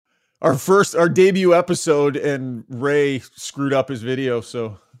our debut episode, and Ray screwed up his video.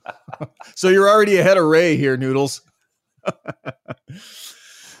 So you're already ahead of Ray here, Noodles.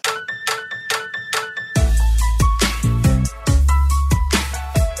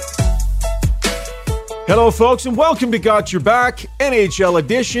 Hello, folks, and welcome to Got Your Back, NHL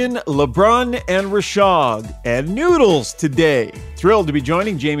edition. LeBrun and Rashog and Noodles today. Thrilled to be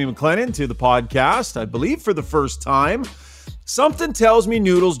joining Jamie McLennan to the podcast, I believe for the first time. Something tells me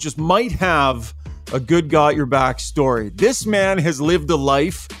Noodles just might have a good Got Your Back story. This man has lived a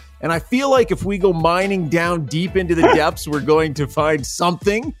life, and I feel like if we go mining down deep into the depths, we're going to find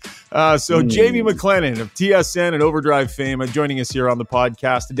something. So Jamie McLennan of TSN and Overdrive fame joining us here on the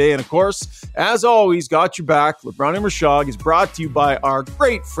podcast today. And of course, as always, Got Your Back, LeBrun and Rashog is brought to you by our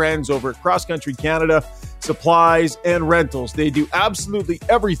great friends over at Cross Country Canada Supplies and Rentals. They do absolutely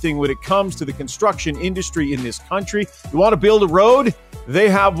everything when it comes to the construction industry in this country. You want to build a road? They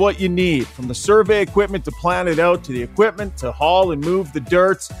have what you need, from the survey equipment to plan it out, to the equipment to haul and move the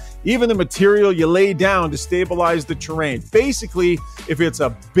dirt, even the material you lay down to stabilize the terrain. Basically, if it's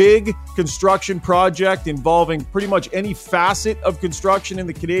a big construction project involving pretty much any facet of construction in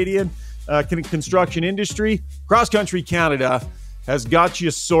the Canadian construction industry, Cross Country Canada has got you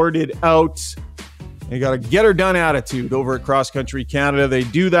sorted out. You got a get-her-done attitude over at Cross Country Canada. They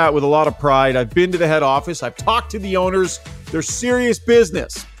do that with a lot of pride. I've been to the head office. I've talked to the owners. They're serious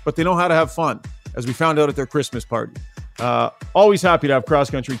business, but they know how to have fun, as we found out at their Christmas party. Always happy to have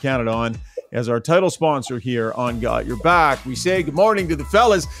Cross Country Canada on as our title sponsor here on Got Your Back. We say good morning to the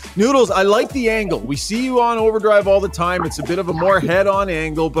fellas. Noodles, I like the angle. We see you on Overdrive all the time. It's a bit of a more head-on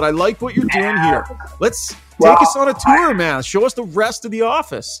angle, but I like what you're doing here. Let's take us on a tour, man. Show us the rest of the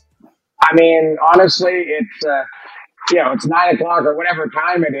office. I mean, honestly, it's 9 o'clock or whatever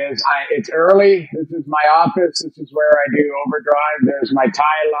time it is. It's early. This is my office. This is where I do Overdrive. There's my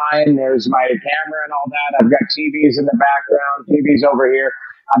tie line. There's my camera and all that. I've got TVs in the background, TVs over here.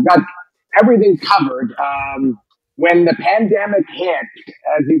 I've got everything covered. When the pandemic hit,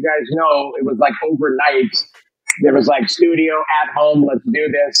 as you guys know, it was like overnight. There was like studio at home. Let's do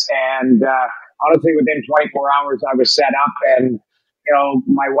this. And honestly, within 24 hours, I was set up, and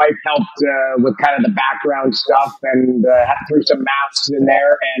my wife helped with kind of the background stuff and threw some masks in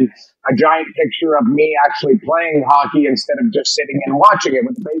there and a giant picture of me actually playing hockey instead of just sitting and watching it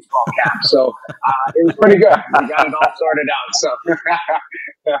with a baseball cap. So it was pretty good. We got it all sorted out. So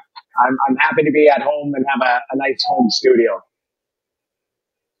I'm happy to be at home and have a nice home studio.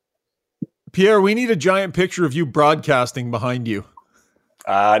 Pierre, we need a giant picture of you broadcasting behind you.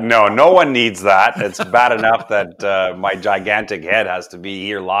 No one needs that. It's bad enough that my gigantic head has to be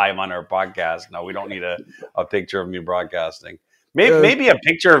here live on our podcast. No, we don't need a picture of me broadcasting. Maybe a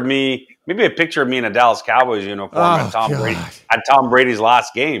picture of me. Maybe a picture of me in a Dallas Cowboys uniform at Tom Brady's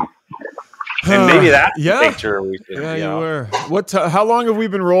last game. And maybe that's the picture we should. Yeah, you were. How long have we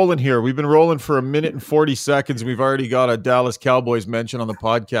been rolling here? We've been rolling for 1 minute and 40 seconds. We've already got a Dallas Cowboys mention on the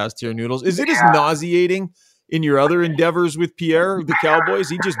podcast here, Noodles. Is it as nauseating in your other endeavors with Pierre, the Cowboys?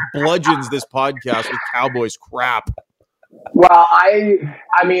 He just bludgeons this podcast with Cowboys crap. Well, I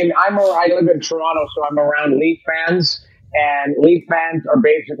live in Toronto, so I'm around Leaf fans, and Leaf fans are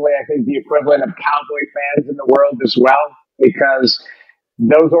basically, I think, the equivalent of Cowboy fans in the world as well, because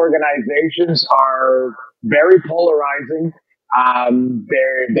those organizations are very polarizing.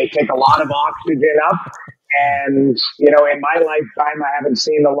 They take a lot of oxygen up, and in my lifetime, I haven't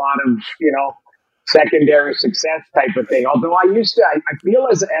seen a lot of secondary success type of thing. Although I feel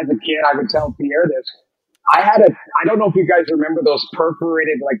as a kid, I would tell Pierre this. I don't know if you guys remember those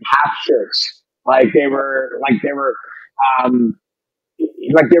perforated like half shirts. They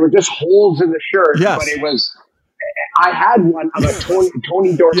were just holes in the shirt. Yes. But I had one of a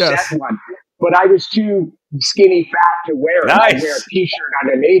Tony Dorsett one, but I was too skinny fat to wear it. Nice. I wear a t-shirt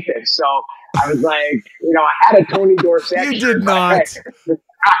underneath it. So I was like, I had a Tony Dorsett You shirt. did not.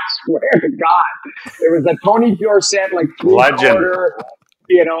 I swear to God, there was a Tony Dorsett, like three-quarter,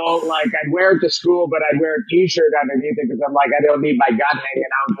 I'd wear it to school, but I'd wear a t-shirt underneath it because I'm like, I don't need my gut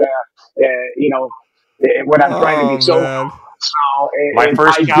hanging out, when I'm trying to be so. My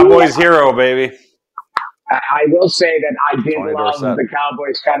first Cowboys hero, baby. I will say that I did Tony love Dorsett. the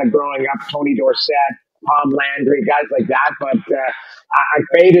Cowboys kind of growing up, Tony Dorsett, Tom Landry, guys like that, but I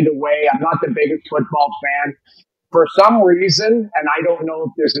faded away. I'm not the biggest football fan. For some reason, and I don't know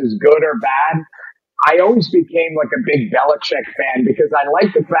if this is good or bad, I always became like a big Belichick fan because I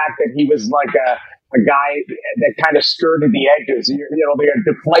like the fact that he was like a guy that kind of skirted the edges. You got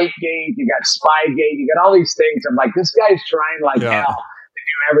Deflategate, you got Spygate, you got all these things. I'm like, this guy's trying like hell to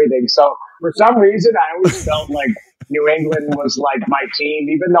do everything. So for some reason, I always felt like New England was like my team,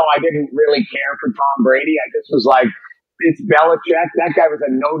 even though I didn't really care for Tom Brady. I just was like, it's Belichick. That guy was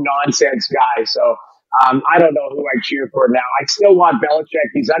a no-nonsense guy. So I don't know who I cheer for now. I still want Belichick.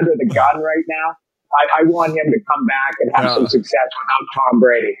 He's under the gun right now. I want him to come back and have some success without Tom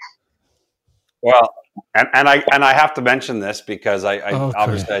Brady. Well, and I have to mention this because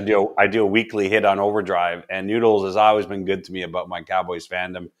obviously I do a weekly hit on Overdrive, and Noodles has always been good to me about my Cowboys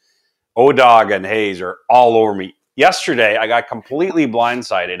fandom. O-Dog and Hayes are all over me. Yesterday, I got completely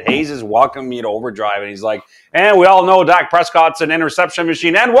blindsided. Hayes is welcoming me to Overdrive, and he's like, and we all know Dak Prescott's an interception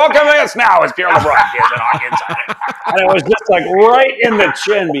machine, and welcoming us now is Pierre LeBron, kids and Hawkins. And it was just like right in the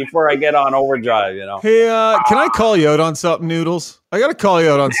chin before I get on Overdrive, you know. Hey, can I call you out on something, Noodles? I got to call you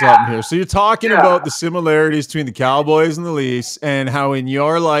out on something here. So you're talking about the similarities between the Cowboys and the Leafs and how in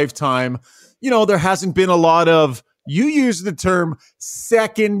your lifetime, there hasn't been a lot of, you use the term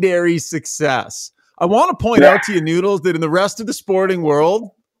secondary success. I want to point out to you, Noodles, that in the rest of the sporting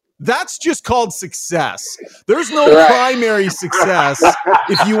world, that's just called success. There's no primary success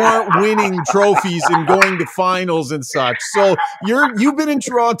if you aren't winning trophies and going to finals and such. So you've been in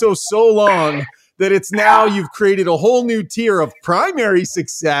Toronto so long that it's now you've created a whole new tier of primary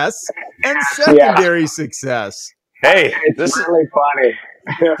success and secondary success. Hey, this is really funny.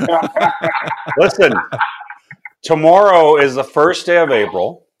 Listen, tomorrow is the first day of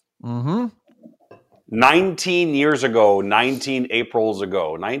April. Mm-hmm. 19 Aprils ago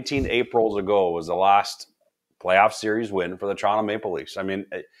was the last playoff series win for the Toronto Maple Leafs. I mean,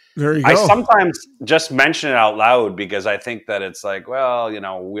 there you go. I sometimes just mention it out loud because I think that it's like, well,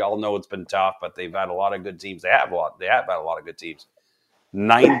 we all know it's been tough, but they've had a lot of good teams. They have had a lot of good teams.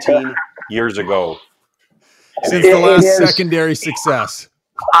 19 years ago. Since the last secondary success.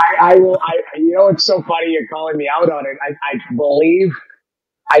 I it's so funny you're calling me out on it.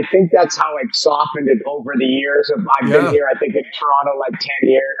 I think that's how I've softened it over the years. I've been here, I think, in Toronto like 10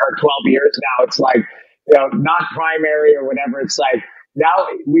 years or 12 years now. It's like, not primary or whatever. It's like now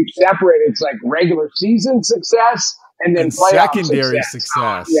we've separated. It's like regular season success and then playoff secondary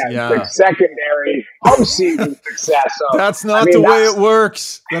success. Like secondary postseason success. So, that's not the way it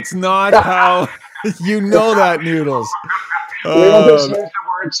works. That's not how that, Noodles. We don't just use the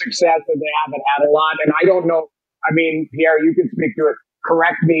word success that they haven't had a lot. And I don't know. I mean, Pierre, you can speak to it.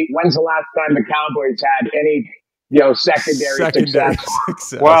 Correct me. When's the last time the Cowboys had any, secondary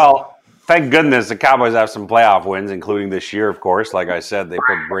success? Well, thank goodness the Cowboys have some playoff wins, including this year, of course. Like I said, they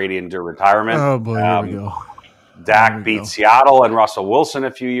put Brady into retirement. Oh boy, here we go. Dak beat Seattle and Russell Wilson a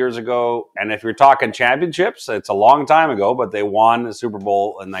few years ago. And if you're talking championships, it's a long time ago, but they won the Super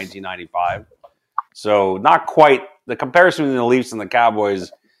Bowl in 1995. So not quite. The comparison between the Leafs and the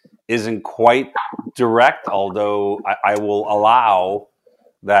Cowboys isn't quite direct, although I will allow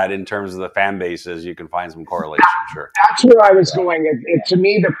that in terms of the fan bases, you can find some correlation, sure. That's where I was going. To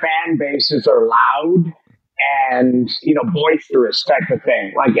me, the fan bases are loud and, boisterous type of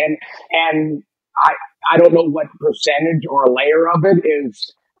thing. Like, and I don't know what percentage or layer of it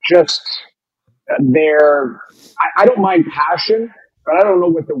is just I don't mind passion, but I don't know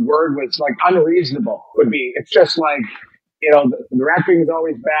what the word was, like unreasonable would be. It's just like, the refing's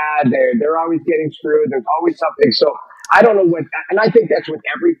always bad. They're always getting screwed. There's always something. So I don't know and I think that's with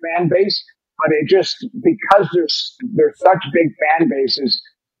every fan base, but it just, because there's such big fan bases,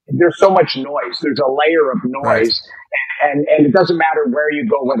 there's so much noise. There's a layer of noise, and it doesn't matter where you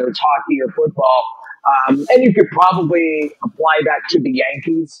go, whether it's hockey or football. And you could probably apply that to the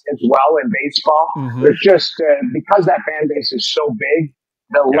Yankees as well in baseball. Mm-hmm. There's just, because that fan base is so big,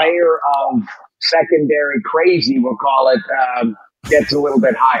 the layer of secondary crazy, we'll call it, gets a little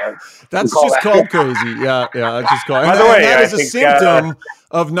bit higher. That's just called crazy. Yeah, that's just called. By the way, that is a symptom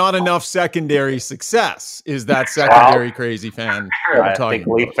of not enough secondary success. Is that secondary crazy fan? I think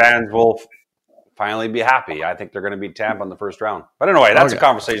Leaf fans will finally be happy. I think they're going to beat Tampa in the first round. But anyway, that's a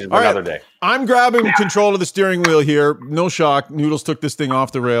conversation for another day. I'm grabbing control of the steering wheel here. No shock. Noodles took this thing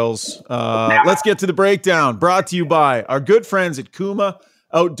off the rails. Let's get to the breakdown. Brought to you by our good friends at Kuma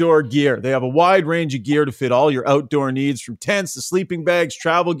Outdoor Gear. They have a wide range of gear to fit all your outdoor needs, from tents to sleeping bags,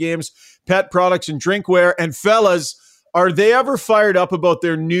 travel games, pet products, and drinkware. And fellas, are they ever fired up about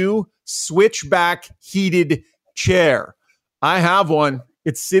their new switchback heated chair? I have one.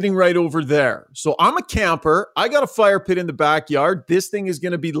 It's sitting right over there. So I'm a camper. I got a fire pit in the backyard. This thing is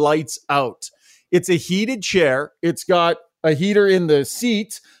going to be lights out. It's a heated chair. It's got a heater in the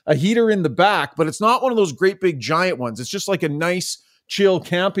seat, a heater in the back, but it's not one of those great big giant ones. It's just like a nice chill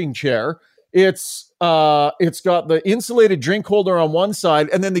camping chair. It's got the insulated drink holder on one side,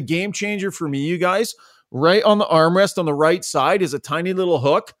 and then the game changer for me, you guys, right on the armrest on the right side is a tiny little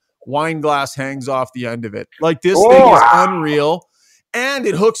hook wine glass hangs off the end of it. Like, this Oh, thing is unreal. And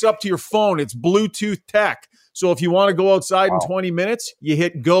it hooks up to your phone. It's Bluetooth tech. So if you want to go outside in 20 minutes, you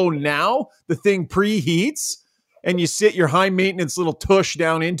hit go now. The thing preheats, and you sit your high maintenance little tush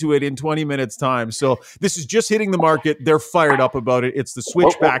down into it in 20 minutes time. So this is just hitting the market. They're fired up about it. It's the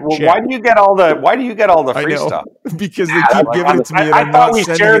switchback check. Why do you get all the free stuff? Because they keep giving it to me, and I'm thought not we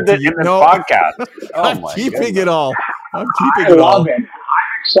sending shared it to it you. in this No, podcast. Oh, I'm my keeping goodness. it all. I'm keeping I it all. love it. I'm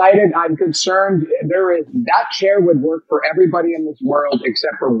excited. I'm concerned. That chair would work for everybody in this world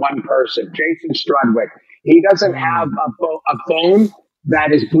except for one person, Jason Strudwick. He doesn't have a phone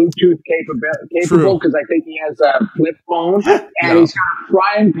that is Bluetooth capable because I think he has a flip phone, and he's got a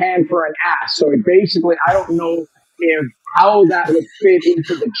frying pan for an ass. So I don't know how that would fit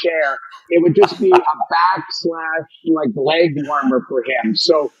into the chair. It would just be a / leg warmer for him.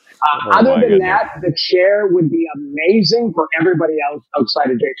 So other than that, the chair would be amazing for everybody else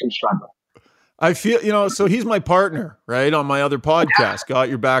outside of Jason Strudwick. I feel, so he's my partner, right? On my other podcast, Got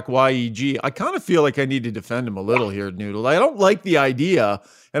Your Back YEG. I kind of feel like I need to defend him a little here, Noodle. I don't like the idea,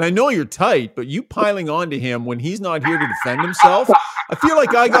 and I know you're tight, but you piling on to him when he's not here to defend himself, I feel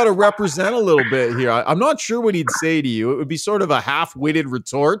like I got to represent a little bit here. I'm not sure what he'd say to you. It would be sort of a half-witted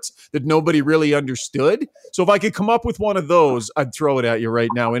retort that nobody really understood. So if I could come up with one of those, I'd throw it at you right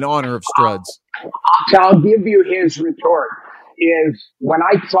now in honor of Struds. I'll give you his retort. Is when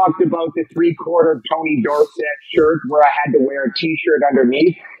I talked about the 3/4 Tony Dorsett shirt where I had to wear a t-shirt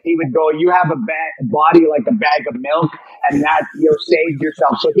underneath, he would go, "You have a body like a bag of milk, and that saved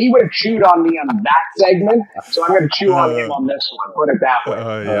yourself." So he would have chewed on me on that segment. So I'm going to chew on him on this one. Put it that way.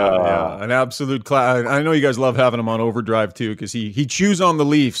 Yeah. An absolute class. I know you guys love having him on Overdrive too, because he chews on the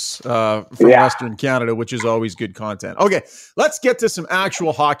Leafs from Western Canada, which is always good content. Okay, let's get to some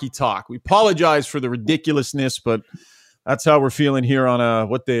actual hockey talk. We apologize for the ridiculousness, but that's how we're feeling here on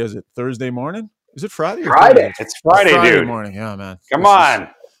what day is it? Thursday morning? Is it Friday? Friday. It's Friday, dude. Morning. Yeah, man. Come on.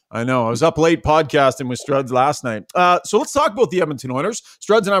 I know. I was up late podcasting with Struds last night. So let's talk about the Edmonton Oilers.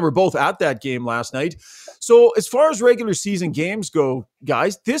 Struds and I were both at that game last night. So as far as regular season games go,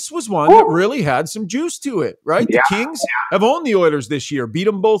 guys, this was one that really had some juice to it, right? The Kings have owned the Oilers this year, beat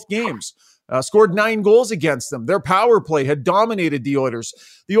them both games. Scored 9 goals against them. Their power play had dominated the Oilers.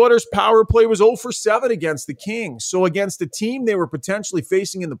 The Oilers' power play was 0 for 7 against the Kings. So against a team they were potentially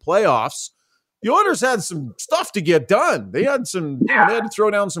facing in the playoffs, the Oilers had some stuff to get done. They had they had to throw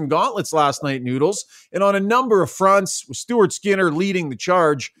down some gauntlets last night, Noodles. And on a number of fronts, with Stuart Skinner leading the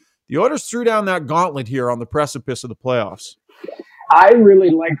charge, the Oilers threw down that gauntlet here on the precipice of the playoffs. I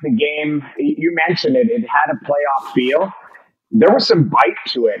really liked the game. You mentioned it. It had a playoff feel. There was some bite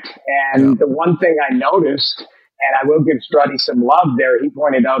to it. And the one thing I noticed, and I will give Struddy some love there, he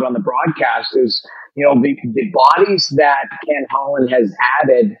pointed out on the broadcast, is, the bodies that Ken Holland has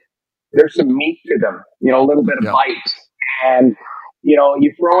added, there's some meat to them, a little bit of bite. And,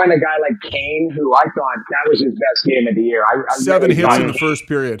 you throw in a guy like Kane, who I thought that was his best game of the year. I 7 really hits in the first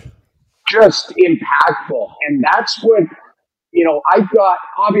period. Just impactful. And that's what, I thought,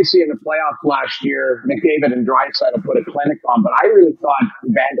 obviously in the playoffs last year, McDavid and Draisaitl put a clinic on, but I really thought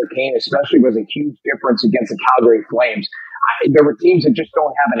Vander Kane especially was a huge difference against the Calgary Flames. There were teams that just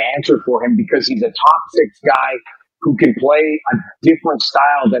don't have an answer for him because he's a top 6 guy who can play a different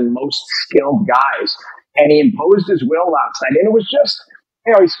style than most skilled guys. And he imposed his will last night. And it was just,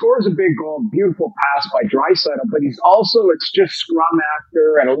 he scores a big goal, beautiful pass by Draisaitl, but it's just scrum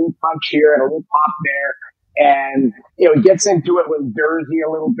after and a little punch here and a little pop there. And, he gets into it with Dursey a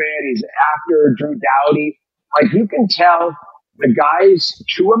little bit. He's after Drew Doughty. Like, you can tell the guys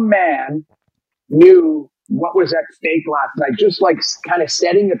to a man knew what was at stake last night, just like kind of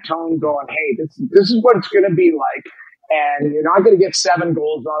setting a tone going, hey, this is what it's going to be like. And you're not going to get 7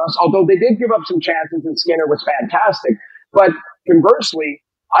 goals on us, although they did give up some chances and Skinner was fantastic. But conversely,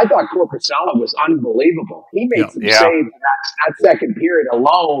 I thought Korpisalo was unbelievable. He made some saves in that second period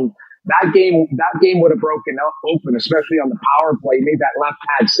alone. That game would have broken open, especially on the power play. He made that left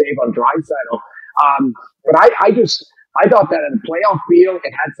hand save on Draisaitl. But I thought that in the playoff feel, it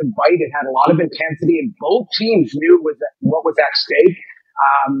had some bite. It had a lot of intensity, and both teams knew what was at stake.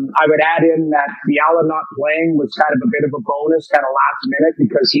 I would add in that Fiala not playing was kind of a bit of a bonus, kind of last minute,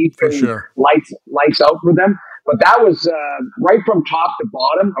 because he's been lights out for them. But that was right from top to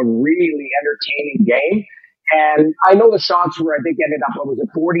bottom a really entertaining game. And I know the shots were, I think, ended up,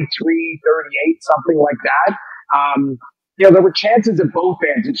 43, 38, something like that. There were chances at both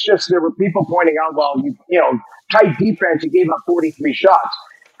ends. It's just there were people pointing out, well, tight defense, you gave up 43 shots.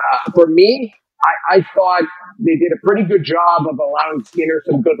 For me, I thought they did a pretty good job of allowing Skinner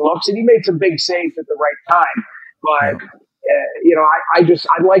some good looks, and he made some big saves at the right time. But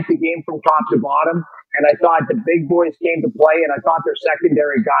I like the game from top to bottom. And I thought the big boys came to play, and I thought their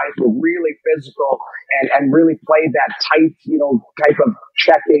secondary guys were really physical and really played that tight, type of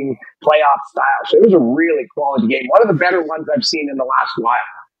checking playoff style. So it was a really quality game. One of the better ones I've seen in the last while.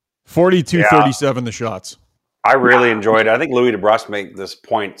 42-37 the shots. I really enjoyed it. I think Louis DeBrusk made this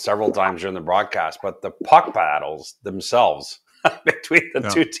point several times during the broadcast, but the puck battles themselves between the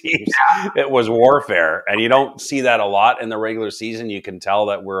two teams, it was warfare. And you don't see that a lot in the regular season. You can tell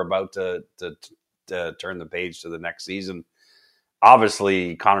that we're about to turn the page to the next season.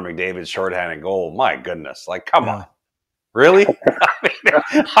 Obviously, Connor McDavid's shorthanded goal. My goodness, come on, really?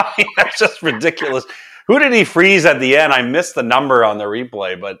 I mean, that's just ridiculous. Who did he freeze at the end? I missed the number on the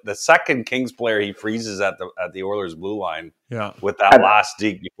replay, but the second Kings player he freezes at the Oilers blue line, with that last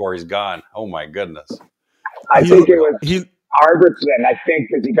deke before he's gone. Oh my goodness! I think it was Arvidsson. I think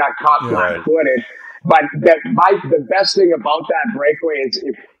because he got caught flat-footed. But the best thing about that breakaway is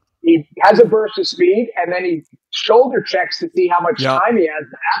if he has a burst of speed, and then he shoulder checks to see how much time he has.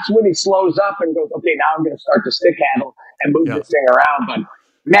 That's when he slows up and goes, okay, now I'm going to start to stick handle and move this thing around. But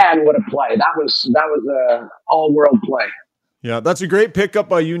man, what a play. That was a all-world play. Yeah, that's a great pickup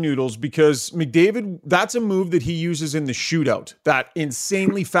by you, Noodles, because McDavid, that's a move that he uses in the shootout, that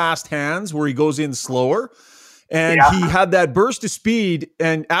insanely fast hands where he goes in slower. And he had that burst of speed,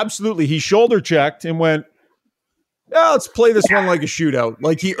 and absolutely, he shoulder checked and went, let's play this one like a shootout.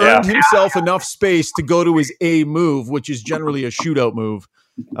 Like he earned himself enough space to go to his A move, which is generally a shootout move.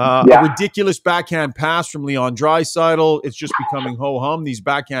 A ridiculous backhand pass from Leon Draisaitl. It's just becoming ho-hum, these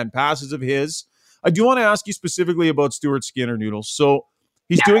backhand passes of his. I do want to ask you specifically about Stuart Skinner, Noodles. So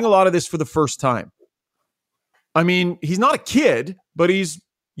he's doing a lot of this for the first time. I mean, he's not a kid, but he's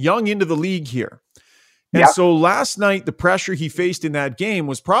young into the league here. And so last night, the pressure he faced in that game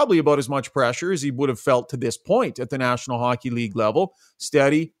was probably about as much pressure as he would have felt to this point at the National Hockey League level.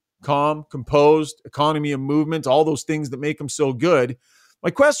 Steady, calm, composed, economy of movement, all those things that make him so good. My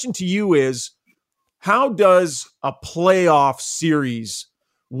question to you is, how does a playoff series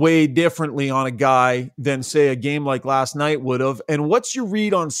weigh differently on a guy than, say, a game like last night would have? And what's your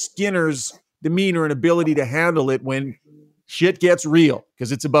read on Skinner's demeanor and ability to handle it when shit gets real?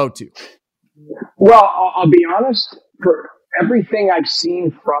 Because it's about to. Well, I'll be honest, for everything I've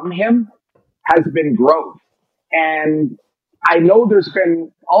seen from him has been growth. And I know there's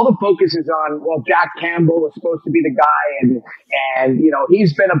been, all the focus is on, well, Jack Campbell was supposed to be the guy and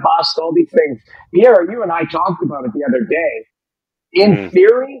he's been a bust, all these things. Pierre, you and I talked about it the other day. In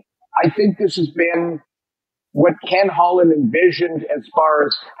theory, I think this has been what Ken Holland envisioned as far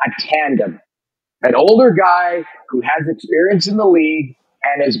as a tandem. An older guy who has experience in the league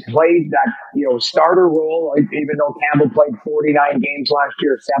and has played that, starter role, even though Campbell played 49 games last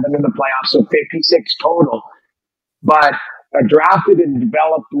year, 7 in the playoffs, so 56 total. But a drafted and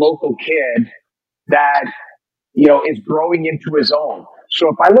developed local kid that, is growing into his own. So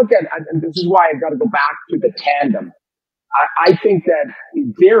if I look at, and this is why I've got to go back to the tandem. I think that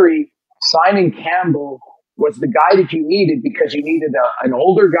in theory, signing Campbell was the guy that you needed because you needed an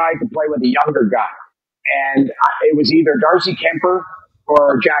older guy to play with a younger guy. And it was either Darcy Kemper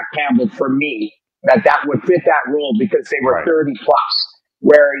or Jack Campbell for me that would fit that role because they were 30 plus.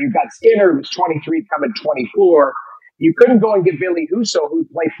 Where you got Skinner, who's 23, coming 24. You couldn't go and get Billy Husso, who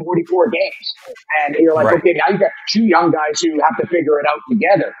played 44 games. And you're like, okay, now you got two young guys who have to figure it out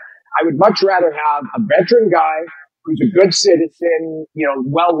together. I would much rather have a veteran guy who's a good citizen,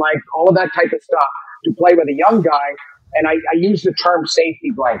 well-liked, all of that type of stuff, to play with a young guy. And I use the term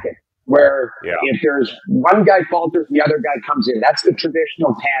safety blanket, where if there's one guy falters, the other guy comes in. That's the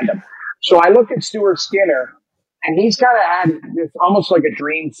traditional tandem. So I look at Stuart Skinner, and he's kind of had this almost like a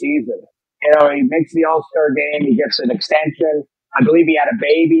dream season. He makes the All-Star game. He gets an extension. I believe he had a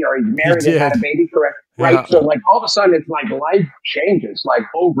baby, or he's married and had a baby, correct? Right. Yeah. So all of a sudden it's like life changes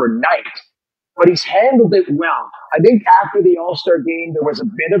overnight. But he's handled it well. I think after the All-Star game, there was a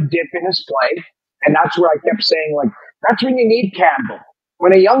bit of dip in his play. And that's where I kept saying, that's when you need Campbell.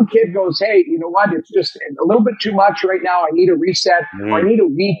 When a young kid goes, hey, you know what? It's just a little bit too much right now. I need a reset. Or I need a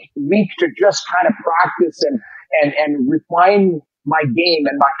week to just kind of practice and refine my game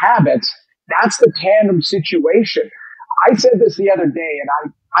and my habits. That's the tandem situation. I said this the other day,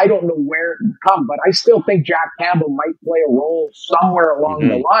 and I don't know where it would come, but I still think Jack Campbell might play a role somewhere along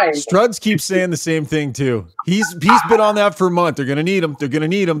the line. Struds keeps saying the same thing too. He's been on that for a month. They're going to need him. They're going to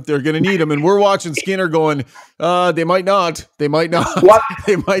need him. They're going to need him. And we're watching Skinner going, they might not. They might not. What?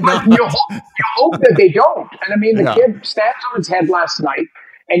 They might not. You hope that they don't. And I mean, the kid stands on his head last night,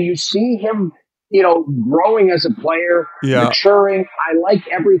 and you see him growing as a player, Yeah. maturing. I like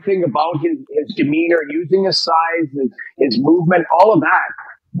everything about his demeanor, using his size, his movement, all of that.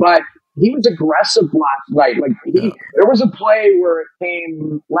 But he was aggressive last night. Like there was a play where it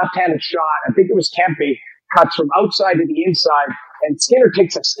came left-handed shot. I think it was Kempe, cuts from outside to the inside, and Skinner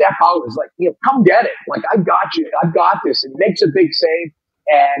takes a step out. Is like, come get it. Like, I got you. I've got this. And he makes a big save,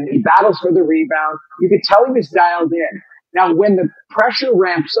 and he battles for the rebound. You could tell he was dialed in. Now, when the pressure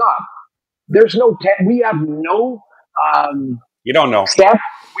ramps up, there's we have no, you don't know.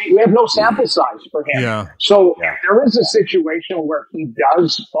 We have no sample size for him. Yeah. So if there is a situation where he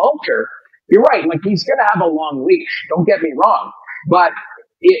does falter, you're right. Like, he's going to have a long leash. Don't get me wrong. But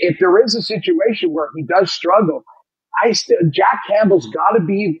if there is a situation where he does struggle, Jack Campbell's got to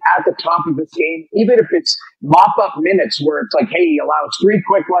be at the top of his game, even if it's mop up minutes where it's like, hey, he allows 3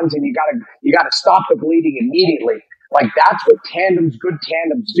 quick ones and you got to stop the bleeding immediately. Like, that's what good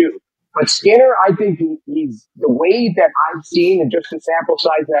tandems do. But Skinner, I think he's the way that I've seen, and just the sample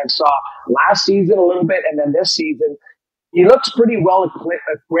size that I saw last season a little bit, and then this season, he looks pretty well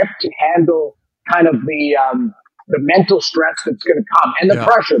equipped to handle kind of the mental stress that's going to come and the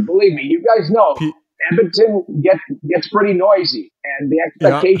pressure. Believe me, you guys know Edmonton gets pretty noisy, and the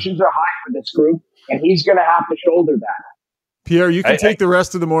expectations are high for this group, and he's going to have to shoulder that. Pierre, you can take the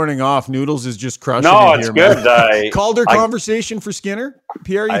rest of the morning off. Noodles is just crushing it No, it's here, good. Calder conversation for Skinner,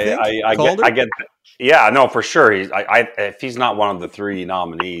 Pierre, you think? I get yeah, no, for sure. If he's not one of the 3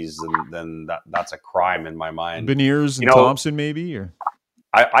 nominees, then that's a crime in my mind. Beniers and Thompson, maybe? Or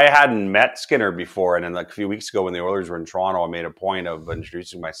I hadn't met Skinner before, and then like a few weeks ago when the Oilers were in Toronto, I made a point of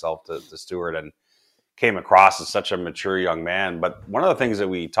introducing myself to Stuart and came across as such a mature young man. But one of the things that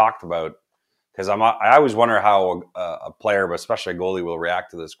we talked about, because I always wonder how a player, but especially a goalie, will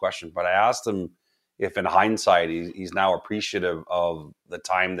react to this question. But I asked him if, in hindsight, he's now appreciative of the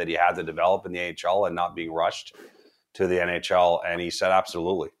time that he had to develop in the AHL and not being rushed to the NHL. And he said,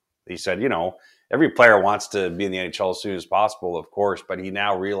 absolutely. He said, every player wants to be in the NHL as soon as possible, of course, but he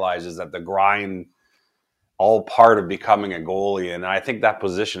now realizes that the grind, all part of becoming a goalie. And I think that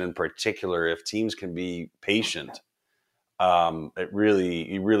position in particular, if teams can be patient, you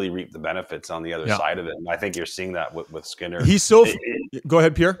really reap the benefits on the other side of it. And I think you're seeing that with Skinner. He's so go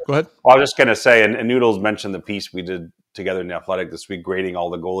ahead, Pierre. Go ahead. I was just going to say, and Noodles mentioned the piece we did together in The Athletic this week, grading all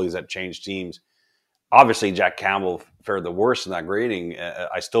the goalies that changed teams. Obviously, Jack Campbell fared the worst in that grading.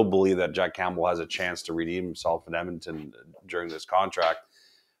 I still believe that Jack Campbell has a chance to redeem himself in Edmonton during this contract.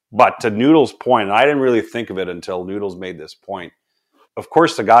 But to Noodles' point, and I didn't really think of it until Noodles made this point, of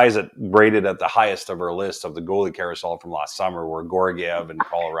course, the guys that graded at the highest of our list of the goalie carousel from last summer were Gorgiev in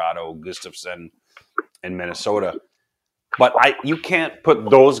Colorado, Gustafsson in Minnesota. But you can't put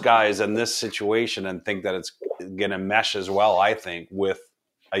those guys in this situation and think that it's going to mesh as well, I think, with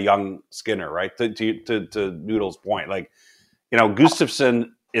a young Skinner, right? To Noodles' point. Like,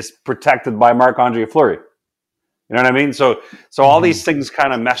 Gustafsson is protected by Marc-Andre Fleury. You know what I mean? So all these things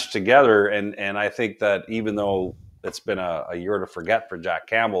kind of mesh together. And I think that even though it's been a year to forget for Jack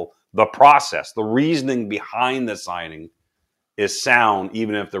Campbell, the process, the reasoning behind the signing is sound,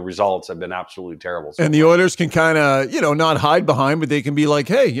 even if the results have been absolutely terrible. And the Oilers can kind of, not hide behind, but they can be like,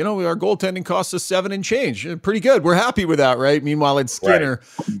 hey, our goaltending costs us 7 and change. Pretty good. We're happy with that, right? Meanwhile, it's Skinner,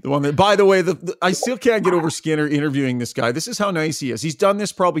 the one that, by the way, I still can't get over Skinner interviewing this guy. This is how nice he is. He's done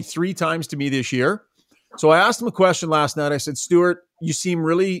this probably 3 times to me this year. So I asked him a question last night. I said, Stuart, you seem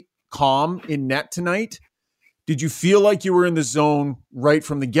really calm in net tonight. Did you feel like you were in the zone right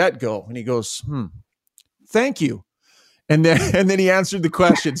from the get-go? And he goes, thank you. And then he answered the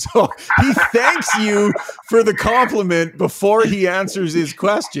question. So he thanks you for the compliment before he answers his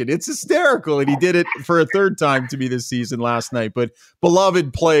question. It's hysterical. And he did it for a 3rd time to me this season last night. But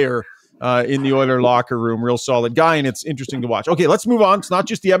beloved player in the Oiler locker room, real solid guy. And it's interesting to watch. Okay, let's move on. It's not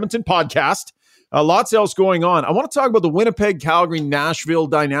just the Edmonton podcast. Lots else going on. I want to talk about the Winnipeg, Calgary, Nashville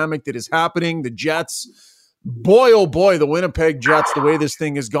dynamic that is happening. The Jets, boy, oh boy, the Winnipeg Jets, the way this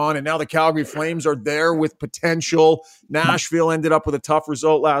thing has gone. And now the Calgary Flames are there with potential. Nashville ended up with a tough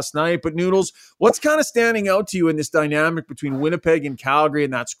result last night. But Noodles, what's kind of standing out to you in this dynamic between Winnipeg and Calgary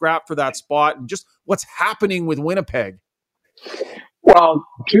and that scrap for that spot, and just what's happening with Winnipeg? Well,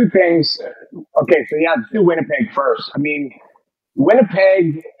 2 things. Okay, so let's do Winnipeg first. I mean,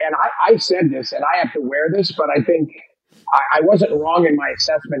 Winnipeg, and I said this, and I have to wear this, but I think I wasn't wrong in my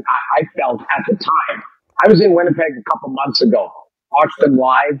assessment I felt at the time. I was in Winnipeg a couple months ago, watched them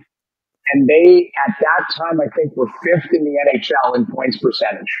live, and they, at that time, I think were 5th in the NHL in points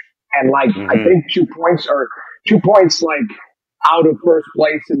percentage. And I think 2 points out of first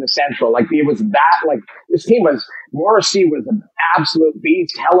place in the Central. Like it was that, like this team was, Morrissey was an absolute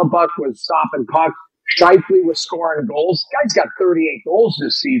beast. Hellebuck was stopping pucks. Shifley was scoring goals. Guys got 38 goals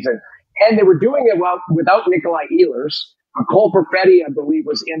this season. And they were doing it well without Nikolai Ehlers. Cole Perfetti, I believe,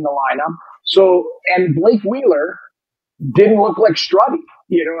 was in the lineup. So, and Blake Wheeler didn't look like Strutty,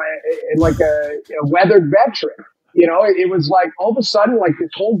 like a weathered veteran. It was like all of a sudden, like this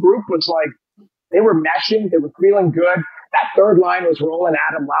whole group was like, they were meshing. They were feeling good. That third line was rolling.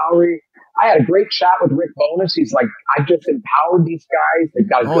 Adam Lowry. I had a great chat with Rick Bowness. He's like, I just empowered these guys. They've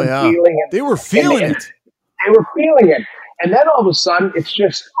got a good feeling. And, they were feeling it. They were feeling it. And then all of a sudden, it's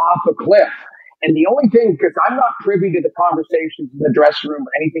just off a cliff. And the only thing, because I'm not privy to the conversations in the dressing room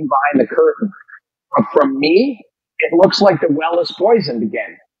or anything behind the curtain, but from me, it looks like the well is poisoned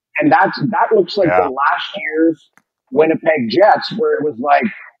again. And that looks like the last year's Winnipeg Jets, where it was like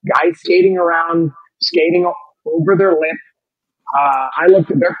guys skating around, skating over their lip. I looked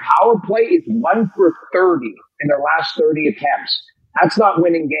at their power play is 1 for 30 in their last 30 attempts. That's not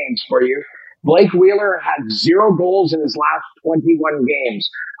winning games for you. Blake Wheeler had 0 goals in his last 21 games.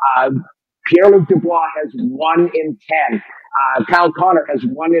 Pierre-Luc Dubois has 1 in 10. Kyle Connor has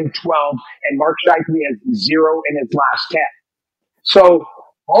 1 in 12, and Mark Scheifele has 0 in his last 10. So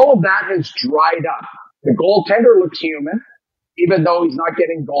all of that has dried up. The goaltender looks human, even though he's not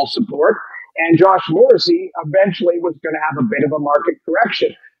getting goal support. And Josh Morrissey eventually was going to have a bit of a market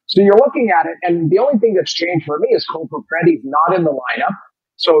correction. So you're looking at it, and the only thing that's changed for me is Cole Perfetti's not in the lineup.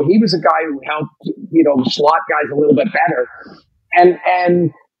 So he was a guy who helped, slot guys a little bit better.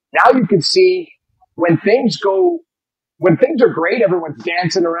 And now you can see when things are great, everyone's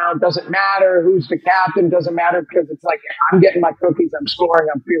dancing around. Doesn't matter who's the captain. Doesn't matter because it's like, I'm getting my cookies. I'm scoring.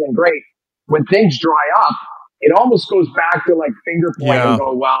 I'm feeling great. When things dry up, it almost goes back to like finger point and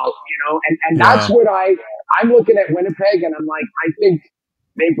go, well, and that's what I'm looking at Winnipeg and I'm like, I think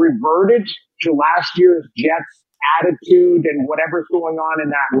they've reverted to last year's Jets attitude and whatever's going on in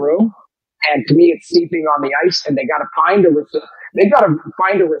that room. And to me, it's seeping on the ice and they got to find a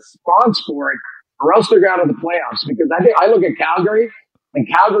response for it or else they're out of the playoffs. Because I look at Calgary and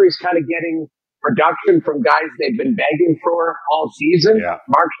Calgary's kind of getting production from guys they've been begging for all season. Yeah.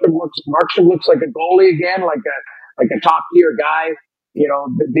 Markstrom looks like a goalie again, like a top tier guy.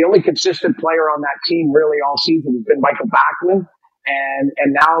 The only consistent player on that team really all season has been Michael Backlund. And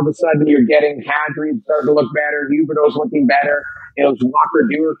now all of a sudden you're getting Kadri starting to look better. Huberdeau's looking better. Those Walker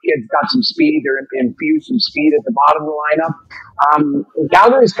Dewar kids got some speed. They're infused some speed at the bottom of the lineup.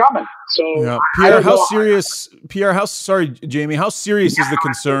 Calgary's coming. So Pierre, Jamie, how serious is the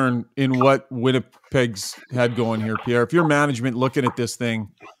concern in what Winnipeg's had going here, Pierre? If you're management looking at this thing,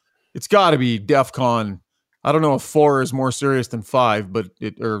 it's got to be DEFCON. I don't know if 4 is more serious than 5, than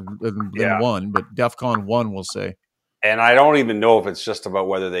 1, but DEFCON 1 will say. And I don't even know if it's just about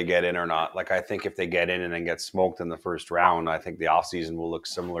whether they get in or not. Like, I think if they get in and then get smoked in the first round, I think the offseason will look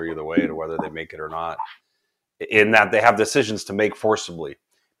similar either way to whether they make it or not. In that they have decisions to make forcibly.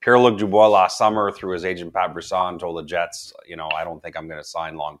 Pierre-Luc Dubois last summer through his agent Pat Brisson told the Jets, I don't think I'm going to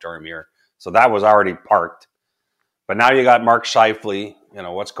sign long-term here. So that was already parked. But now you got Mark Scheifele,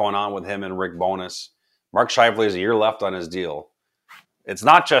 what's going on with him and Rick Bowness. Mark Scheifele has a year left on his deal. It's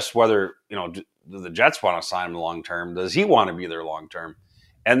not just whether, the Jets want to sign him long-term. Does he want to be there long-term?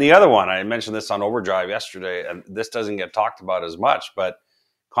 And the other one, I mentioned this on Overdrive yesterday, and this doesn't get talked about as much, but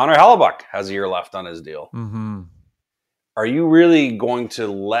Connor Hellebuck has a year left on his deal. Mm-hmm. Are you really going to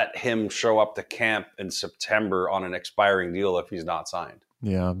let him show up to camp in September on an expiring deal if he's not signed?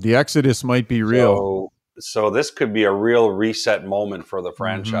 Yeah, the exodus might be real. So this could be a real reset moment for the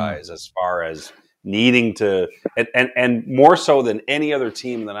franchise as far as needing to, and more so than any other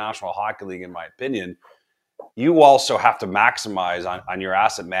team in the National Hockey League, in my opinion, you also have to maximize on your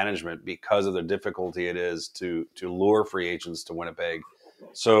asset management because of the difficulty it is to lure free agents to Winnipeg.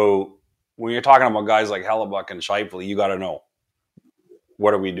 So when you're talking about guys like Hellebuck and Scheifele, you got to know,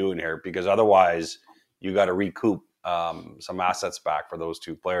 what are we doing here? Because otherwise you got to recoup some assets back for those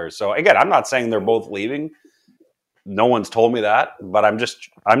two players. So again, I'm not saying they're both leaving. No one's told me that, but I'm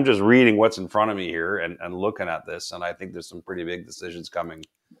just reading what's in front of me here and looking at this, and I think there's some pretty big decisions coming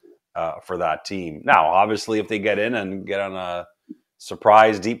for that team. Now, obviously, if they get in and get on a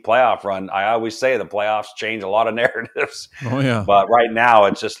surprise deep playoff run, I always say the playoffs change a lot of narratives. Oh yeah, but right now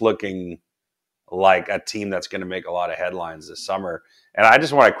it's just looking like a team that's going to make a lot of headlines this summer. And I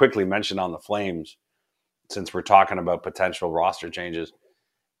just want to quickly mention on the Flames, since we're talking about potential roster changes.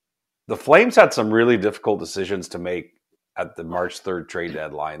 The Flames had some really difficult decisions to make at the March 3rd trade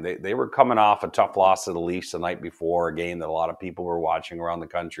deadline. They were coming off a tough loss to the Leafs the night before, a game that a lot of people were watching around the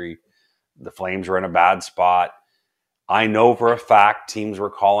country. The Flames were in a bad spot. I know for a fact teams were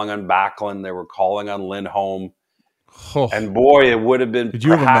calling on Backlund. They were calling on Lindholm. Oh, and boy, it would have been could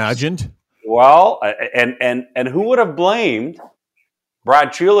you have imagined? Well, and who would have blamed Brad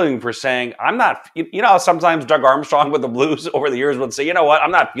Treliving for saying, I'm not, sometimes Doug Armstrong with the Blues over the years would say, you know what,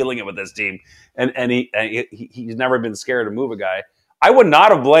 I'm not feeling it with this team. And he's never been scared to move a guy. I would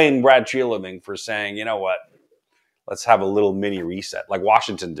not have blamed Brad Treliving for saying, you know what, let's have a little mini reset like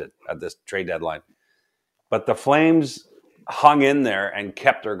Washington did at this trade deadline. But the Flames hung in there and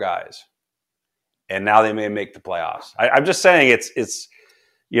kept their guys. And now they may make the playoffs. I'm just saying it's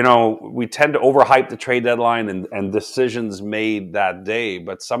we tend to overhype the trade deadline and decisions made that day.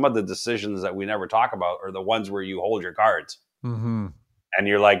 But some of the decisions that we never talk about are the ones where you hold your cards. Mm-hmm. And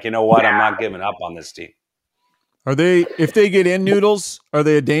you're like, you know what? I'm not giving up on this team. Are they, if they get in, Noodles, are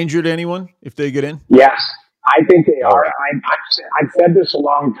they a danger to anyone if they get in? Yes, I think they are. I've said this a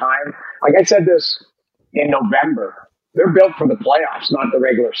long time. Like I said this in November. They're built for the playoffs, not the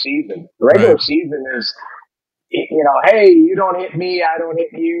regular season. The regular season is, hey, you don't hit me, I don't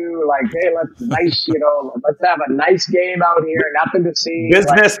hit you. Like, hey, let's have a nice game out here, nothing to see.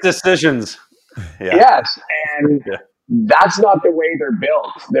 Business decisions. Yeah. Yes, and that's not the way they're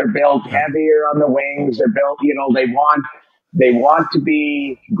built. They're built heavier on the wings. They're built, they want to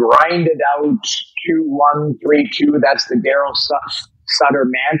be grinded out 2-1, 3-2. That's the Daryl Sutter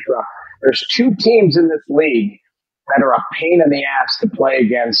mantra. There's two teams in this league that are a pain in the ass to play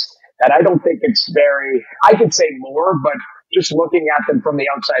against. And I don't think it's I could say more, but just looking at them from the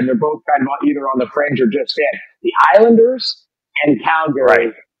outside, they're both kind of either on the fringe or just in. The Islanders and Calgary.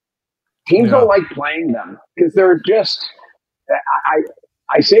 Right. Teams don't like playing them because they're just,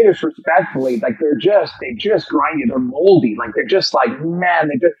 I say this respectfully, like they just grind you. They're moldy. Like they're just like, man,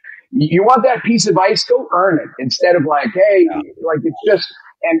 you want that piece of ice, go earn it instead of like, hey, like it's just,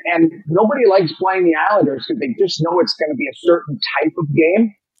 and nobody likes playing the Islanders because they just know it's going to be a certain type of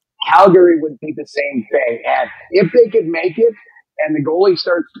game. Calgary would be the same thing. And if they could make it and the goalie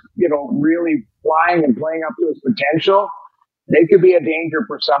starts, really flying and playing up to his potential, they could be a danger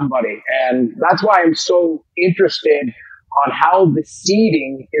for somebody. And that's why I'm so interested on how the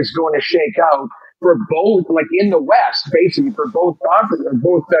seeding is going to shake out for both, like in the West, basically for both conferences or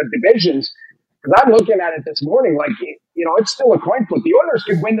both divisions. Because I'm looking at it this morning, like, it's still a coin flip. The Oilers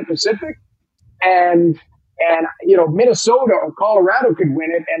could win the Pacific and Minnesota or Colorado could win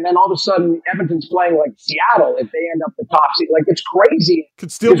it, and then all of a sudden Edmonton's playing like Seattle if they end up the top seed. Like, it's crazy.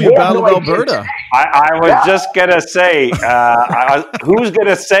 Could still be a battle of Alberta. I was just going to say, who's going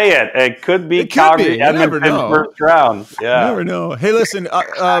to say it? It could be Calgary, Edmonton first round. Yeah. You never know. Hey, listen,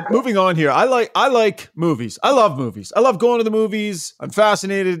 moving on here. I like movies. I love movies. I love going to the movies. I'm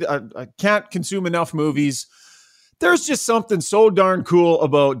fascinated. I can't consume enough movies. There's just something so darn cool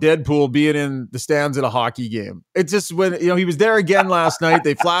about Deadpool being in the stands at a hockey game. It's just when, he was there again last night.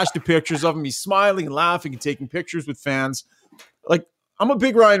 They flashed the pictures of him. He's smiling and laughing and taking pictures with fans. Like, I'm a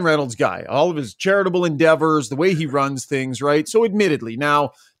big Ryan Reynolds guy. All of his charitable endeavors, the way he runs things, right? So admittedly,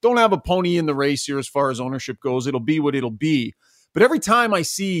 now, don't have a pony in the race here as far as ownership goes. It'll be what it'll be. But every time I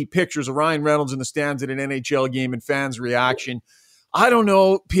see pictures of Ryan Reynolds in the stands at an NHL game and fans' reaction, I don't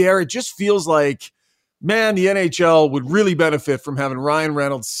know, Pierre, it just feels like, man, the NHL would really benefit from having Ryan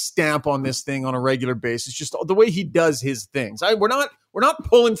Reynolds stamp on this thing on a regular basis. Just the way he does his things. We're not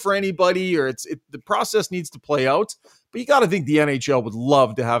pulling for anybody, or the process needs to play out. But you got to think the NHL would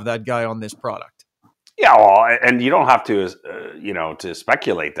love to have that guy on this product. Yeah, well, and you don't have to, to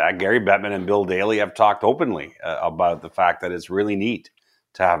speculate that. Gary Bettman and Bill Daly have talked openly about the fact that it's really neat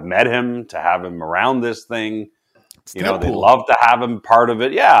to have met him, to have him around this thing. They love to have him part of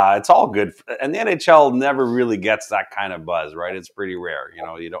it. Yeah, it's all good. And the NHL never really gets that kind of buzz, right? It's pretty rare.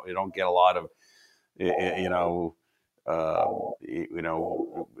 You don't get a lot of,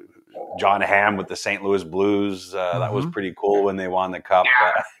 John Hamm with the St. Louis Blues. That was pretty cool when they won the cup.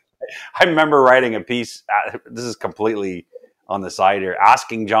 I remember writing a piece. This is completely on the side here,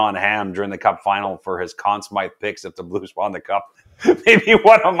 asking John Hamm during the cup final for his Conn Smythe picks if the Blues won the cup. Maybe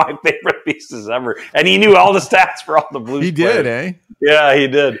one of my favorite pieces ever. And he knew all the stats for all the Blues He players. did, eh? Yeah, he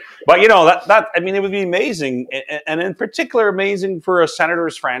did. But, it would be amazing. And in particular, amazing for a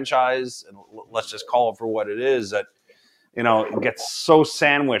Senators franchise. And let's just call it for what it is. That, it gets so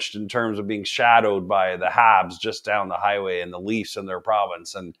sandwiched in terms of being shadowed by the Habs just down the highway and the Leafs in their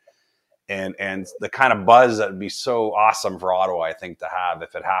province. And the kind of buzz that would be so awesome for Ottawa, I think, to have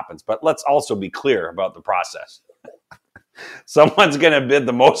if it happens. But let's also be clear about the process. Someone's going to bid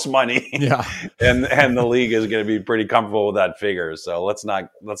the most money, and the league is going to be pretty comfortable with that figure. So let's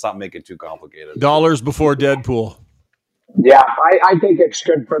not make it too complicated. Dollars before Deadpool. Yeah, I think it's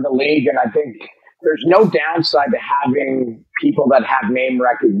good for the league, and I think there's no downside to having people that have name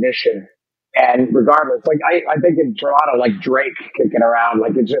recognition. And regardless, like I think in Toronto, like Drake kicking around,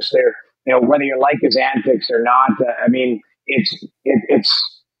 like it's just there, you know, whether you like his antics or not. I mean,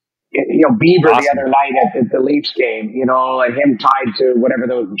 Bieber Awesome. the other night at the Leafs game, you know, and him tied to whatever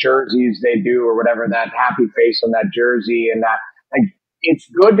those jerseys they do or whatever, that happy face on that jersey, and that, like, it's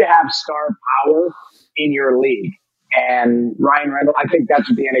good to have star power in your league. And Ryan Reynolds, I think that's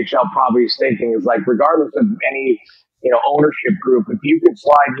what the NHL probably is thinking, is like, regardless of any, you know, ownership group, if you could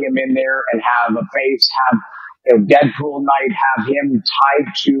slide him in there and have a face, have, you know, Deadpool night, have him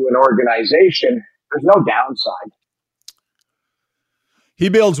tied to an organization, there's no downside. He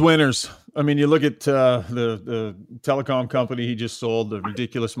builds winners. I mean, you look at the telecom company he just sold, the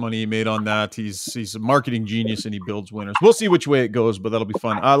ridiculous money he made on that. He's a marketing genius, and he builds winners. We'll see which way it goes, but that'll be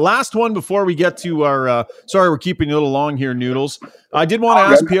fun. Last one before we get to our sorry, we're keeping you a little long here, Noodles. I did want to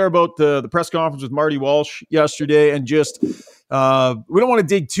ask Pierre about the press conference with Marty Walsh yesterday, and just we don't want to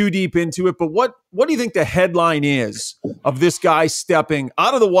dig too deep into it, but what do you think the headline is of this guy stepping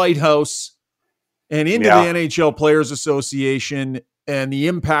out of the White House and into the NHL Players Association, and the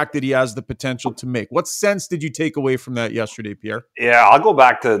impact that he has the potential to make? What sense did you take away from that yesterday, Pierre? Yeah, I'll go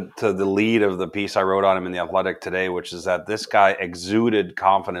back to the lead of the piece I wrote on him in The Athletic today, which is that this guy exuded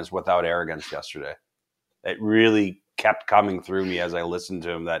confidence without arrogance yesterday. It really kept coming through me as I listened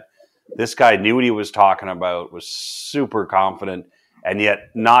to him, that this guy knew what he was talking about, was super confident, and yet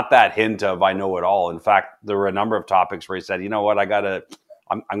not that hint of I know it all. In fact, there were a number of topics where he said, you know what, I'm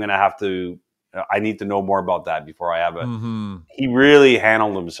going to have to, I need to know more about that before I have it. Mm-hmm. He really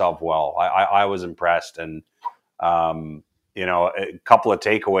handled himself well. I was impressed. And, you know, a couple of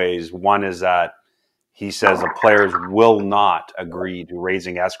takeaways. One is that he says the players will not agree to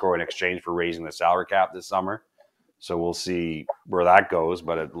raising escrow in exchange for raising the salary cap this summer. So we'll see where that goes,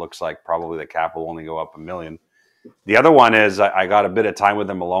 but it looks like probably the cap will only go up $1 million. The other one is I got a bit of time with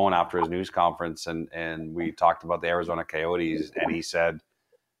him alone after his news conference, and we talked about the Arizona Coyotes, and he said,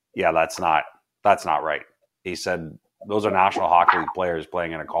 yeah, that's not right. He said, those are National Hockey League players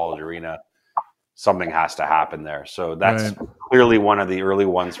playing in a college arena. Something has to happen there. So that's clearly one of the early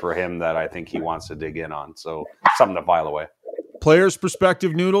ones for him that I think he wants to dig in on. So something to file away. Players'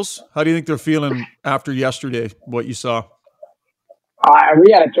 perspective, Noodles, how do you think they're feeling after yesterday, what you saw?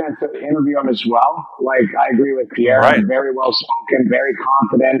 We had a chance to interview him as well. Like, I agree with Pierre. Right. Very well spoken, very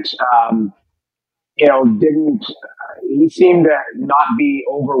confident. You know, he seemed to not be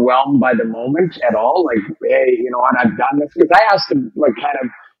overwhelmed by the moment at all. Like, hey, you know what, I've done this. Because I asked him, like, kind of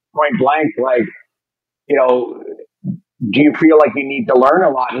point blank, like, you know, do you feel like you need to learn a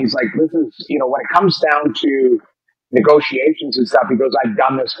lot? And he's like, this is, you know, when it comes down to negotiations and stuff, he goes, I've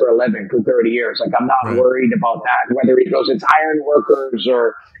done this for a living for 30 years. Like, I'm not worried about that. Whether he goes, it's iron workers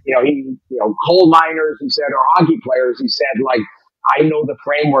or, coal miners, he said, or hockey players, he said, like, I know the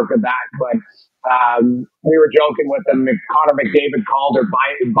framework of that. But we were joking with him. If Connor McDavid called or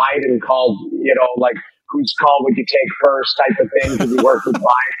Biden called, you know, like, whose call would you take first type of thing, because he worked with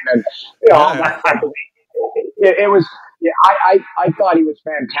Biden. And, you know, that type of thing. It was, I thought he was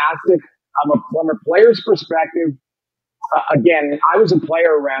fantastic. From a player's perspective, again, I was a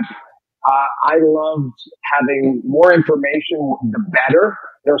player rep. I loved having more information, the better.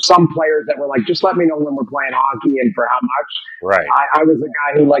 There were some players that were like, just let me know when we're playing hockey and for how much. Right. I was the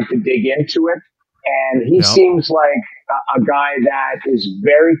guy who liked to dig into it. And he seems like a guy that is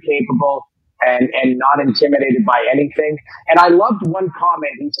very capable and not intimidated by anything. And I loved one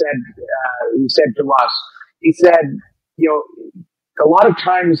comment he said to us. He said, you know, a lot of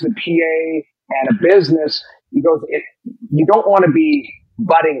times the PA and a business, he goes, you don't want to be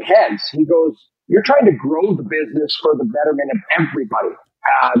butting heads. He goes, you're trying to grow the business for the betterment of everybody.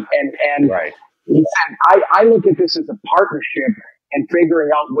 And he said, I look at this as a partnership and figuring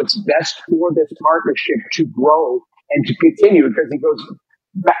out what's best for this partnership to grow and to continue. Because he goes,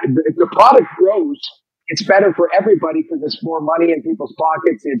 if the product grows, it's better for everybody because there's more money in people's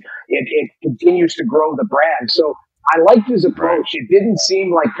pockets. It continues to grow the brand. So I liked his approach. It didn't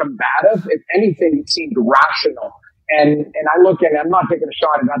seem like combative. If anything, it seemed rational. And I look at it, I'm not taking a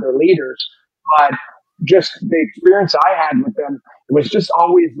shot at other leaders, but just the experience I had with them, it was just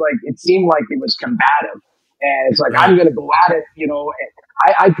always like, it seemed like it was combative. And it's like, I'm going to go at it, you know.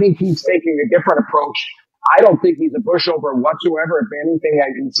 I think he's taking a different approach. I don't think he's a pushover whatsoever. If anything,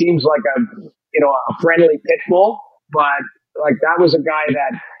 he seems like a friendly pit bull. But like, that was a guy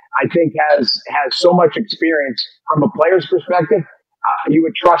that I think has so much experience from a player's perspective. You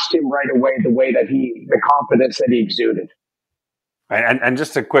would trust him right away, the confidence that he exuded. And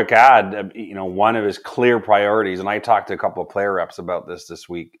just a quick add, one of his clear priorities, and I talked to a couple of player reps about this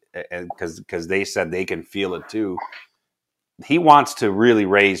week, and because they said they can feel it too. He wants to really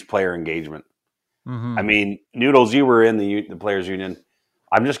raise player engagement. Mm-hmm. I mean, Noodles, you were in the players union.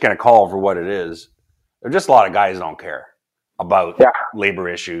 I'm just going to call it for what it is. There's just a lot of guys that don't care about labor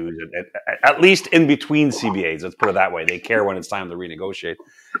issues, at least in between CBAs. Let's put it that way. They care when it's time to renegotiate.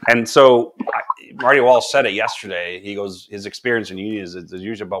 And so Marty Walsh said it yesterday. He goes, his experience in union is there's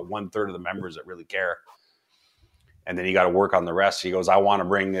usually about 1/3 of the members that really care. And then you got to work on the rest. He goes, I want to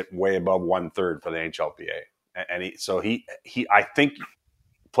bring it way above 1/3 for the NHLPA. And I think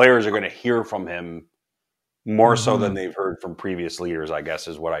players are going to hear from him more so than they've heard from previous leaders, I guess,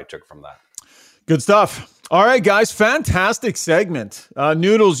 is what I took from that. Good stuff. All right, guys, fantastic segment.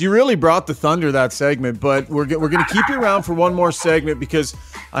 Noodles, you really brought the thunder that segment, but we're going to keep you around for one more segment because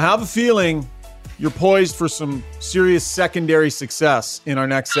I have a feeling you're poised for some serious secondary success in our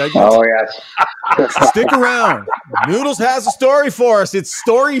next segment. Oh, yes. Stick around. Noodles has a story for us. It's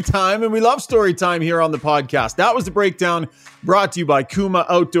story time, and we love story time here on the podcast. That was the breakdown brought to you by Kuma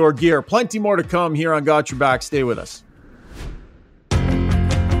Outdoor Gear. Plenty more to come here on Got Your Back. Stay with us.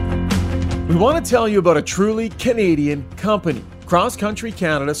 We want to tell you about a truly Canadian company. Cross Country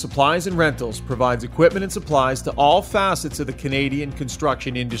Canada Supplies and Rentals provides equipment and supplies to all facets of the Canadian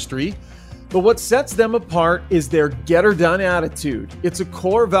construction industry. But what sets them apart is their get-her-done attitude. It's a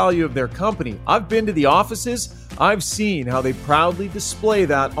core value of their company. I've been to the offices. I've seen how they proudly display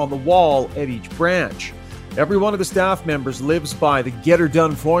that on the wall at each branch. Every one of the staff members lives by the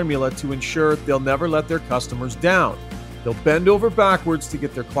get-her-done formula to ensure they'll never let their customers down. They'll bend over backwards to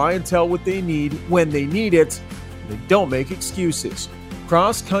get their clientele what they need when they need it. They don't make excuses.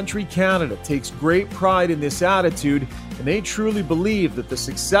 Cross Country Canada takes great pride in this attitude, and they truly believe that the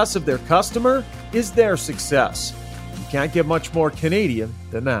success of their customer is their success. You can't get much more Canadian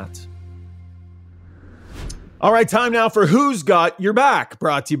than that. All right, time now for Who's Got Your Back,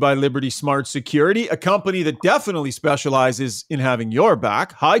 brought to you by Liberty Smart Security, a company that definitely specializes in having your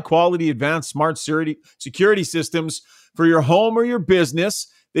back. High-quality, advanced smart security systems for your home or your business.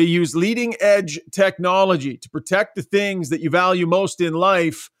 They use leading-edge technology to protect the things that you value most in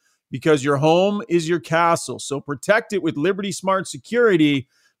life because your home is your castle. So protect it with Liberty Smart Security.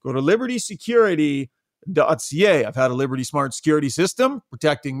 Go to libertysecurity.ca. I've had a Liberty Smart Security system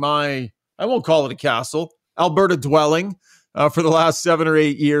protecting my, I won't call it a castle, Alberta dwelling for the last 7 or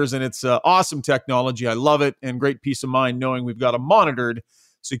 8 years, and it's awesome technology. I love it, and great peace of mind knowing we've got a monitored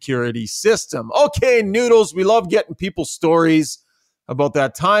security system. Okay, Noodles, we love getting people's stories about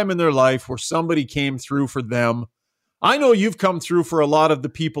that time in their life where somebody came through for them. I know you've come through for a lot of the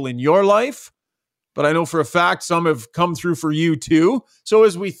people in your life, but I know for a fact some have come through for you too. So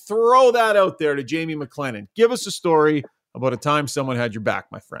as we throw that out there to Jamie McLennan, give us a story about a time someone had your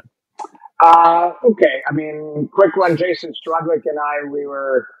back, my friend. Okay. I mean, quick one. Jason Strudwick and I, we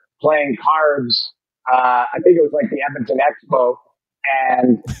were playing cards. I think it was like the Edmonton Expo.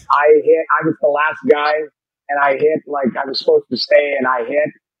 And I was the last guy, and I hit like I was supposed to stay, and I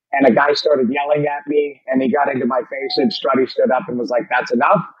hit, and a guy started yelling at me, and he got into my face, and Struddy stood up and was like, "That's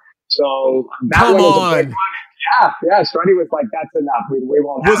enough." So that one was a big one. Yeah. Struddy was like, "That's enough. We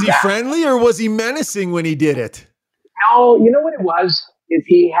won't have that." Was he friendly or was he menacing when he did it? No, you know what it was? Is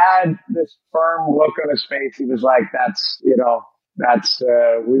he had this firm look on his face. He was like, "That's we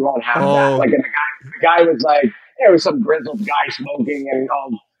won't have that." Like, and the guy was like, there was some grizzled guy smoking, and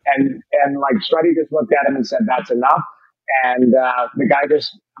like Struddy just looked at him and said, "That's enough." And the guy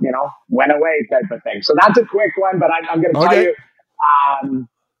just, went away, type of thing. So that's a quick one, but I'm going to tell you.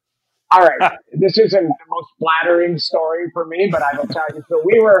 All right, this isn't the most flattering story for me, but I will tell you. So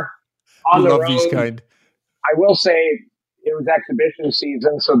we were on the road. These kind. I will say it was exhibition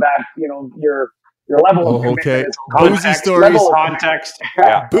season, so that your level of commitment is boozy stories. Context.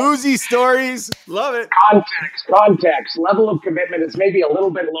 Yeah. Boozy stories. Love it. Context. Level of commitment is maybe a little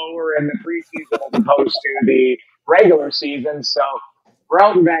bit lower in the preseason as opposed to the regular season. So we're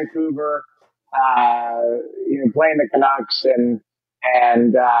out in Vancouver, playing the Canucks, and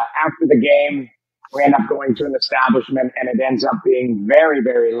after the game, we end up going to an establishment, and it ends up being very,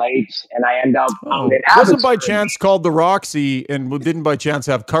 very late, and I end up out in Abbotsford. Wasn't by chance called the Roxy, and didn't by chance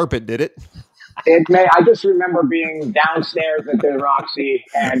have carpet, did it? It may. I just remember being downstairs at the Roxy,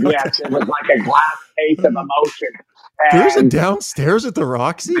 and yes, it was like a glass case of emotion. There's a downstairs at the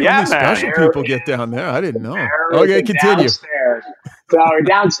Roxy? Yeah, only special people get down there. I didn't know. Okay, continue. Downstairs. So we're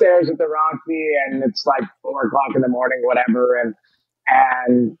downstairs at the Roxy, and it's like 4:00 in the morning, whatever.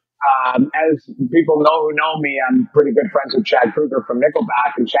 And as people who know me, I'm pretty good friends with Chad Kruger from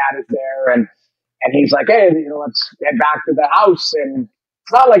Nickelback, and Chad is there, And he's like, hey, let's head back to the house. And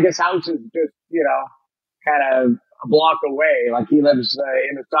it's not like his house is just, kind of a block away. Like he lives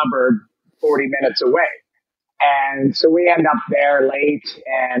in a suburb 40 minutes away. And so we end up there late,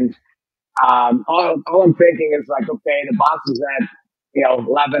 and all I'm thinking is like, okay, the bus is at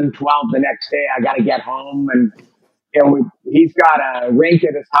 11, 12 the next day. I got to get home, and he's got a rink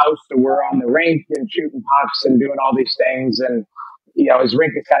at his house, so we're on the rink and shooting pucks and doing all these things. And his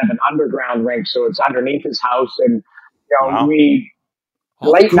rink is kind of an underground rink, so it's underneath his house. And wow.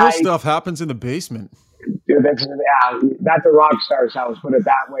 All late cool night stuff happens in the basement. Dude, that's a rock star's house, put it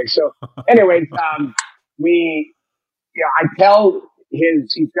that way. So, anyways, I tell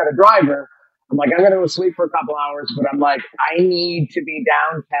he's got a driver. I'm like, I'm going to go sleep for a couple hours, but I'm like, I need to be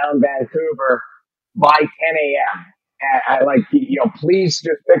downtown Vancouver by 10 a.m. And I like, please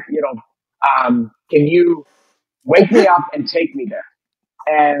just pick, can you wake me up and take me there?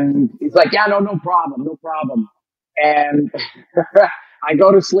 And he's like, yeah, no problem. And I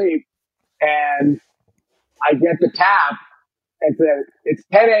go to sleep, and I get the tap. It's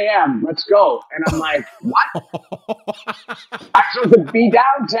 10 a.m. Let's go. And I'm like, what? I'm supposed to be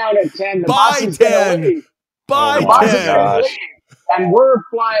downtown at 10. The bus is going to leave. By 10. And we're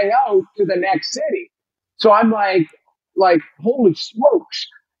flying out to the next city. So I'm like, holy smokes.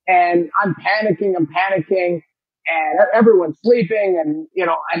 And I'm panicking. And everyone's sleeping. And,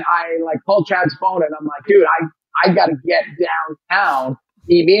 and I like pull Chad's phone, and I'm like, dude, I got to get downtown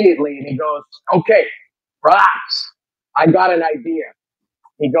immediately. And he goes, okay, relax. I got an idea.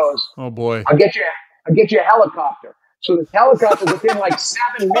 He goes, oh boy, I'll get you a helicopter. So this helicopter within like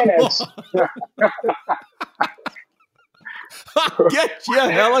 7 minutes. Get you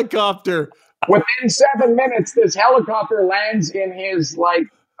a helicopter. Within 7 minutes, this helicopter lands in his like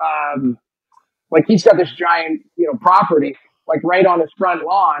he's got this giant, property, like right on his front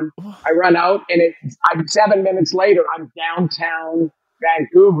lawn. I run out, and I'm 7 minutes later, I'm downtown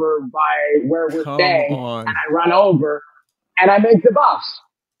Vancouver by where we're staying, and I run over, and I make the bus,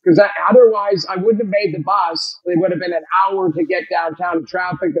 because otherwise I wouldn't have made the bus. It would have been an hour to get downtown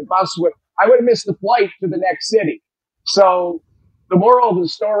traffic. I would have missed the flight to the next city. So the moral of the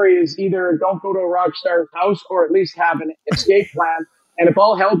story is either don't go to a rock star's house, or at least have an escape plan. And if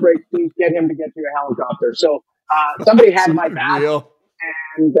all hell breaks loose, get him to get you a helicopter. So somebody had my back,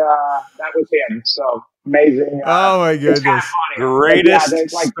 and that was him. So amazing. Oh my goodness. Greatest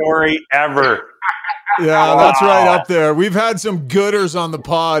story ever. Yeah, that's right up there. We've had some gooders on the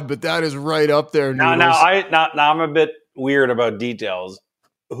pod, but that is right up there. Now I'm a bit weird about details.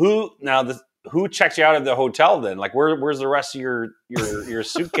 Who checks you out of the hotel then? Like where's the rest of your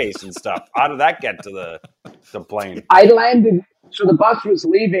suitcase and stuff? How did that get to the plane? I landed, so the bus was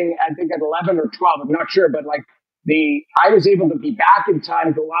leaving, I think at 11 or 12. I'm not sure, but I was able to be back in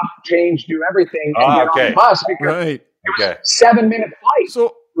time, go up, change, do everything, and get on the bus, because it was a 7-minute flight.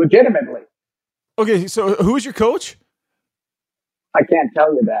 So legitimately. Okay, so who is your coach? I can't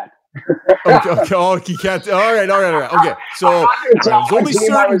tell you that. Okay. Oh, you can't. All right. Okay, so there's only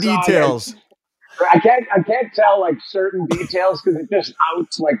certain details. I can't tell like certain details, because it just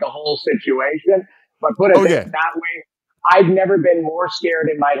outs like the whole situation. But put it that way, I've never been more scared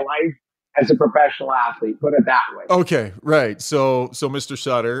in my life as a professional athlete. Put it that way. Okay, right. So Mr.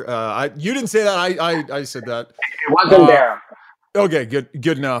 Sutter, you didn't say that. I said that. It wasn't there. Okay,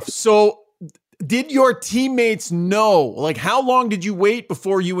 good enough. So, did your teammates know? Like, how long did you wait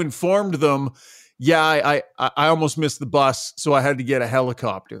before you informed them? Yeah, I almost missed the bus, so I had to get a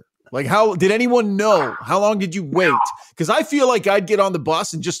helicopter. Like, how did anyone know? How long did you wait? Because I feel like I'd get on the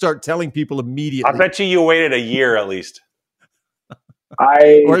bus and just start telling people immediately. I bet you waited a year at least.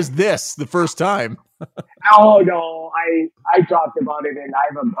 Or is this the first time? No. I talked about it, and I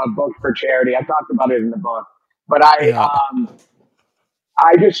have a book for charity. I talked about it in the book, but I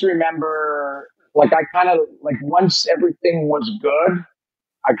just remember, like, I kind of, like, once everything was good,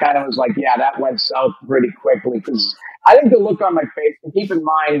 I kind of was like, yeah, that went south pretty quickly, because I think the look on my face, and keep in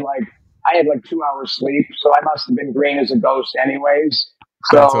mind, like, I had like 2 hours sleep, so I must have been green as a ghost anyways.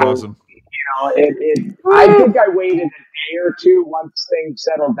 So, that's awesome. I think I waited a day or two once things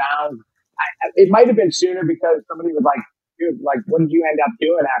settled down. It might have been sooner, because somebody was like, dude, like, what did you end up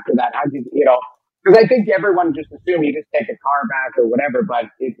doing after that? How did because I think everyone just assumed you just take a car back or whatever, but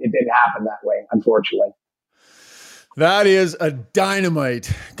it didn't happen that way, unfortunately. That is a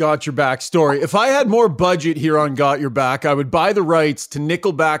dynamite Got Your Back story. If I had more budget here on Got Your Back, I would buy the rights to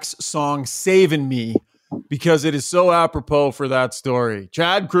Nickelback's song Savin' Me, because it is so apropos for that story.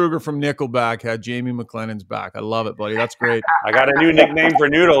 Chad Kruger from Nickelback had Jamie McLennan's back. I love it, buddy. That's great. I got a new nickname for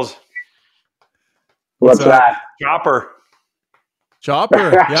Noodles. What's that? Chopper.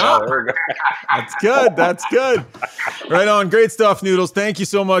 Chopper. Yeah. There we go. That's good. That's good. Right on. Great stuff, Noodles. Thank you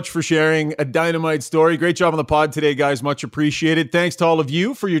so much for sharing a dynamite story. Great job on the pod today, guys. Much appreciated. Thanks to all of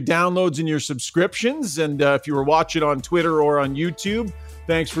you for your downloads and your subscriptions. And if you were watching on Twitter or on YouTube,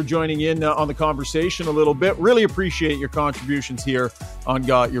 thanks for joining in on the conversation a little bit. Really appreciate your contributions here on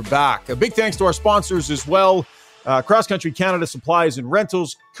Got Your Back. A big thanks to our sponsors as well. Cross Country Canada Supplies and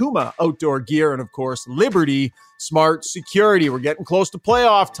Rentals, Kuma Outdoor Gear, and of course, Liberty Smart Security. We're getting close to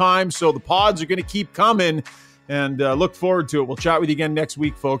playoff time, so the pods are going to keep coming, and look forward to it. We'll chat with you again next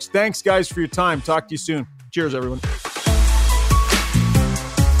week, folks. Thanks, guys, for your time. Talk to you soon. Cheers, everyone.